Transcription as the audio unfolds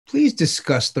Please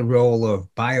discuss the role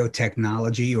of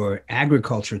biotechnology or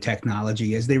agriculture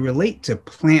technology as they relate to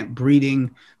plant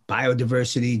breeding,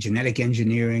 biodiversity, genetic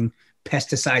engineering,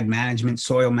 pesticide management,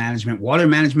 soil management, water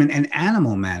management, and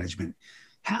animal management.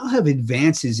 How have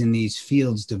advances in these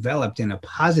fields developed in a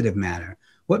positive manner?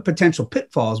 What potential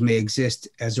pitfalls may exist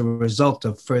as a result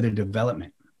of further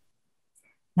development?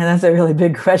 And that's a really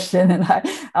big question. And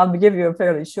I'll give you a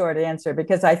fairly short answer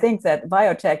because I think that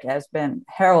biotech has been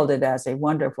heralded as a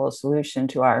wonderful solution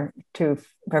to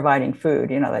providing food,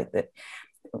 like the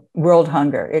world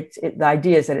hunger. The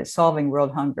idea is that it's solving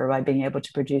world hunger by being able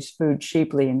to produce food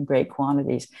cheaply in great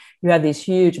quantities. You have these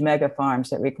huge mega farms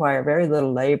that require very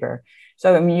little labor.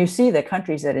 So, I mean, you see that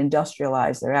countries that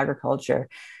industrialize their agriculture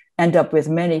end up with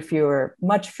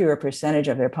much fewer percentage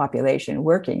of their population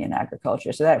working in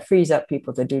agriculture. So that frees up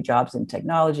people to do jobs in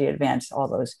technology, advance all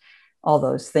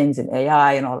those things in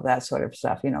AI and all of that sort of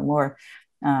stuff, more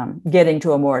getting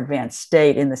to a more advanced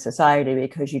state in the society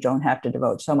because you don't have to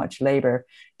devote so much labor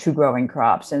to growing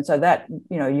crops. And so that,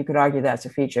 you could argue that's a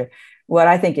feature. What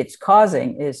I think it's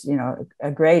causing is, a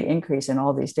great increase in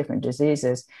all these different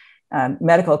diseases.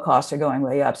 Medical costs are going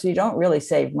way up. So you don't really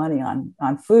save money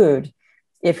on food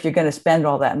if you're going to spend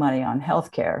all that money on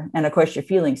healthcare. And of course, you're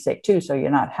feeling sick too, so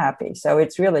you're not happy. So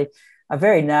it's really a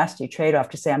very nasty trade-off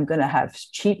to say, I'm going to have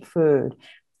cheap food,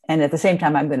 and at the same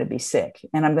time, I'm going to be sick,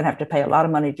 and I'm going to have to pay a lot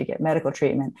of money to get medical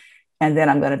treatment, and then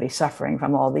I'm going to be suffering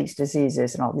from all these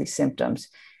diseases and all these symptoms.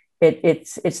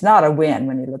 It's not a win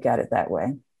when you look at it that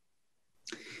way.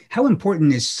 How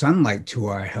important is sunlight to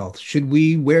our health? Should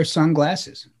we wear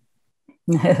sunglasses?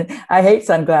 I hate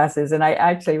sunglasses. And I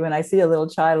actually, when I see a little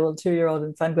 2-year-old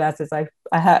in sunglasses, I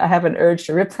have an urge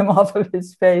to rip them off of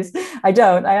his face. I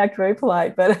don't. I act very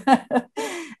polite, but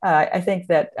I think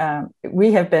that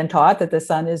we have been taught that the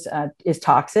sun is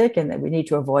toxic and that we need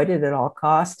to avoid it at all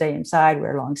costs. Stay inside,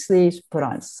 wear long sleeves, put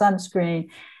on sunscreen,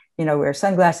 wear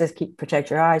sunglasses, protect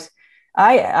your eyes.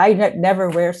 I never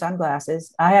wear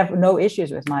sunglasses. I have no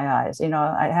issues with my eyes.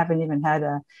 I haven't even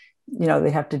had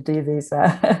they have to do these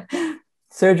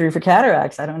surgery for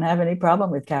cataracts. I don't have any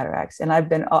problem with cataracts. And I've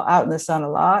been out in the sun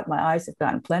a lot. My eyes have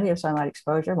gotten plenty of sunlight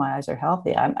exposure. My eyes are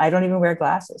healthy. I don't even wear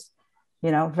glasses,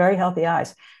 very healthy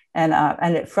eyes.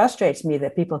 And it frustrates me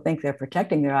that people think they're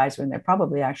protecting their eyes when they're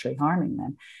probably actually harming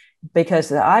them, because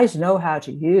the eyes know how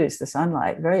to use the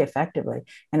sunlight very effectively.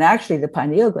 And actually the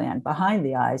pineal gland behind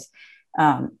the eyes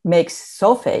makes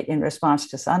sulfate in response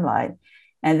to sunlight.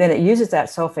 And then it uses that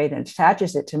sulfate and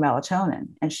attaches it to melatonin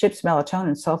and ships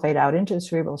melatonin sulfate out into the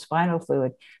cerebral spinal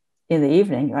fluid in the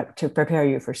evening to prepare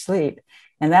you for sleep.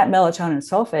 And that melatonin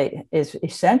sulfate is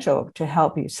essential to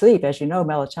help you sleep. As you know,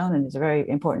 melatonin is a very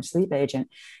important sleep agent,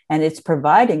 and it's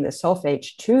providing the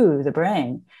sulfate to the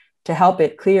brain to help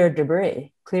it clear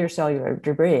cellular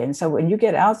debris. And so when you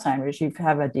get Alzheimer's, you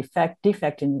have a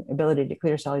defect in ability to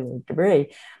clear cellular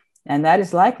debris. And that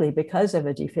is likely because of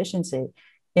a deficiency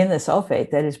in the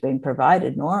sulfate that is being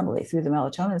provided normally through the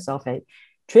melatonin sulfate,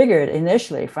 triggered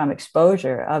initially from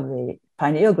exposure of the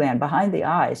pineal gland behind the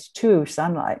eyes to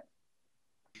sunlight.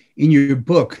 In your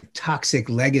book, Toxic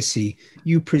Legacy,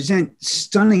 you present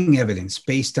stunning evidence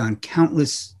based on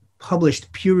countless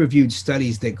published peer-reviewed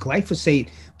studies that glyphosate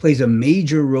plays a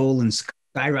major role in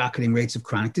skyrocketing rates of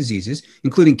chronic diseases,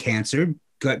 including cancer,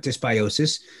 gut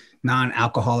dysbiosis,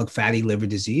 non-alcoholic fatty liver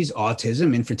disease,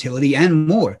 autism, infertility, and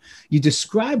more. You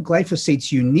describe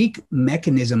glyphosate's unique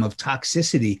mechanism of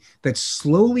toxicity that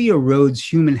slowly erodes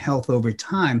human health over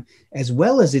time, as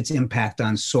well as its impact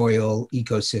on soil,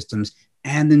 ecosystems,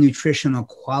 and the nutritional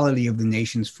quality of the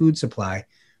nation's food supply.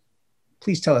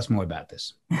 Please tell us more about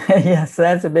this. Yes,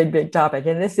 that's a big, big topic.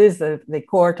 And this is the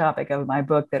core topic of my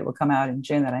book that will come out in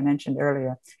June that I mentioned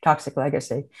earlier, Toxic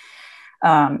Legacy.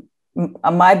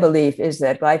 My belief is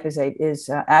that glyphosate is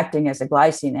acting as a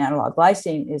glycine analog.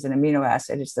 Glycine is an amino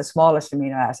acid. It's the smallest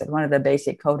amino acid, one of the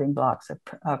basic coding blocks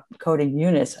of coding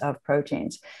units of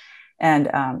proteins. And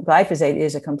glyphosate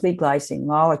is a complete glycine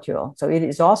molecule. So it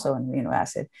is also an amino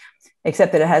acid,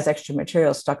 except that it has extra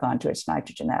material stuck onto its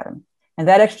nitrogen atom. And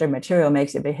that extra material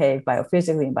makes it behave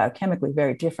biophysically and biochemically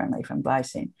very differently from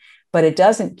glycine. But it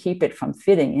doesn't keep it from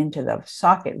fitting into the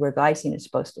socket where glycine is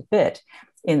supposed to fit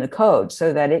in the code,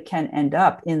 so that it can end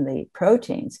up in the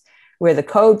proteins where the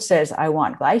code says, I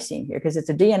want glycine here, because it's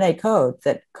a DNA code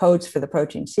that codes for the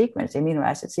protein sequence, the amino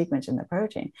acid sequence in the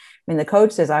protein. I mean, the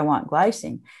code says, I want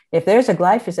glycine. If there's a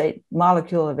glyphosate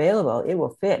molecule available, it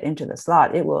will fit into the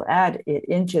slot. It will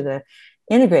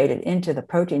integrate it into the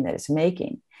protein that it's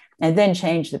making, and then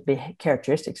change the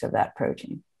characteristics of that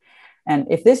protein. And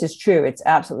if this is true, it's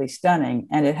absolutely stunning,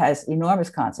 and it has enormous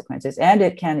consequences, and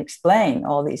it can explain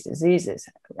all these diseases.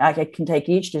 I can take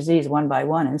each disease one by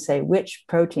one and say which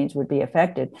proteins would be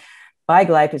affected by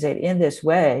glyphosate in this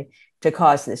way to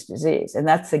cause this disease. And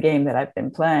that's the game that I've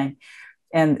been playing.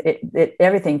 And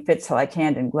everything fits like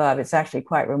hand in glove. It's actually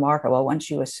quite remarkable. Once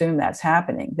you assume that's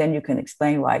happening, then you can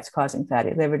explain why it's causing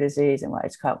fatty liver disease, and why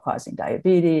it's causing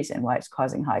diabetes, and why it's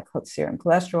causing high serum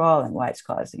cholesterol, and why it's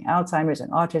causing Alzheimer's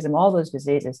and autism, all those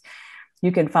diseases.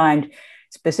 You can find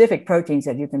specific proteins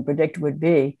that you can predict would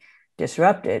be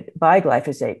disrupted by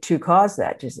glyphosate to cause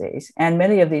that disease. And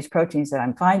many of these proteins that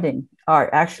I'm finding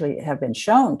are actually have been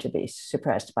shown to be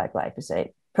suppressed by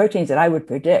glyphosate. Proteins that I would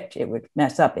predict it would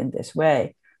mess up in this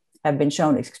way have been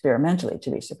shown experimentally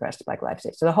to be suppressed by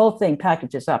glyphosate. So the whole thing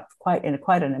packages up quite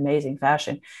an amazing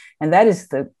fashion. And that is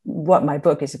what my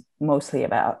book is mostly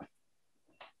about.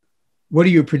 What are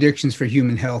your predictions for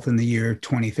human health in the year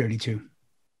 2032?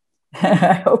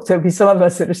 I hope there'll be some of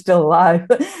us that are still alive.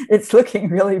 It's looking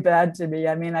really bad to me.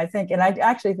 I mean, I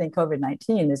actually think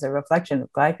COVID-19 is a reflection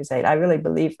of glyphosate. I really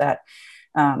believe that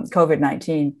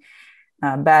COVID-19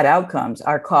 bad outcomes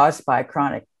are caused by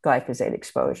chronic glyphosate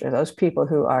exposure. Those people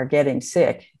who are getting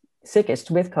sickest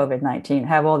with COVID-19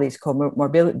 have all these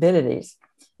comorbidities,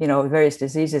 various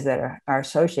diseases that are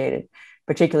associated,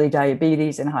 particularly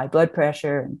diabetes and high blood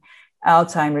pressure and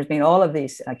Alzheimer's, all of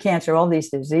these cancer, all these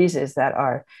diseases that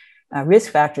are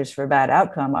risk factors for bad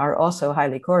outcome are also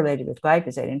highly correlated with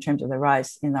glyphosate in terms of the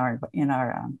rise in our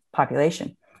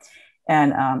population.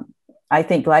 And I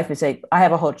think glyphosate, I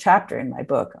have a whole chapter in my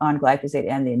book on glyphosate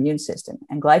and the immune system.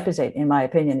 And glyphosate, in my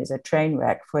opinion, is a train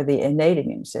wreck for the innate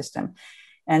immune system.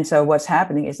 And so what's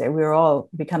happening is that we're all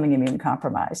becoming immune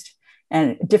compromised,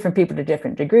 and different people to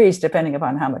different degrees, depending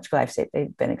upon how much glyphosate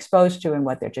they've been exposed to and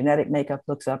what their genetic makeup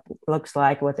looks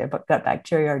like, what their gut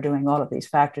bacteria are doing. All of these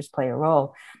factors play a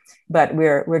role. But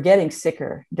we're getting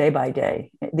sicker day by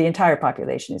day. The entire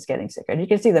population is getting sicker. And you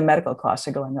can see the medical costs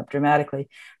are going up dramatically.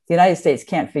 The United States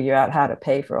can't figure out how to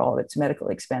pay for all of its medical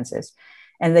expenses.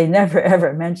 And they never,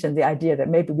 ever mentioned the idea that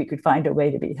maybe we could find a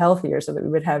way to be healthier so that we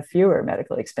would have fewer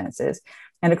medical expenses.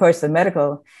 And of course, the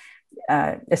medical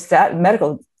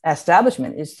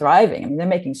establishment is thriving. I mean, they're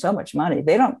making so much money.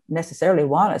 They don't necessarily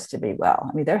want us to be well.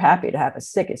 I mean, they're happy to have us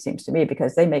sick, it seems to me,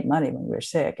 because they make money when we're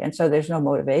sick. And so there's no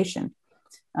motivation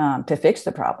to fix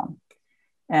the problem.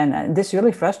 And this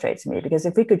really frustrates me, because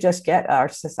if we could just get our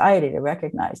society to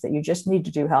recognize that you just need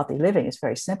to do healthy living, it's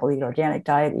very simple. Eat organic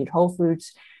diet, eat whole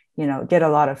foods, get a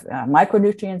lot of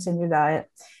micronutrients in your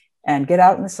diet, and get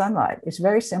out in the sunlight. It's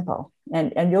very simple,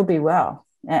 and you'll be well.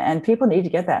 And people need to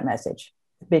get that message,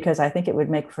 because I think it would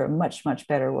make for a much, much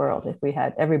better world if we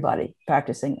had everybody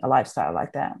practicing a lifestyle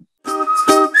like that.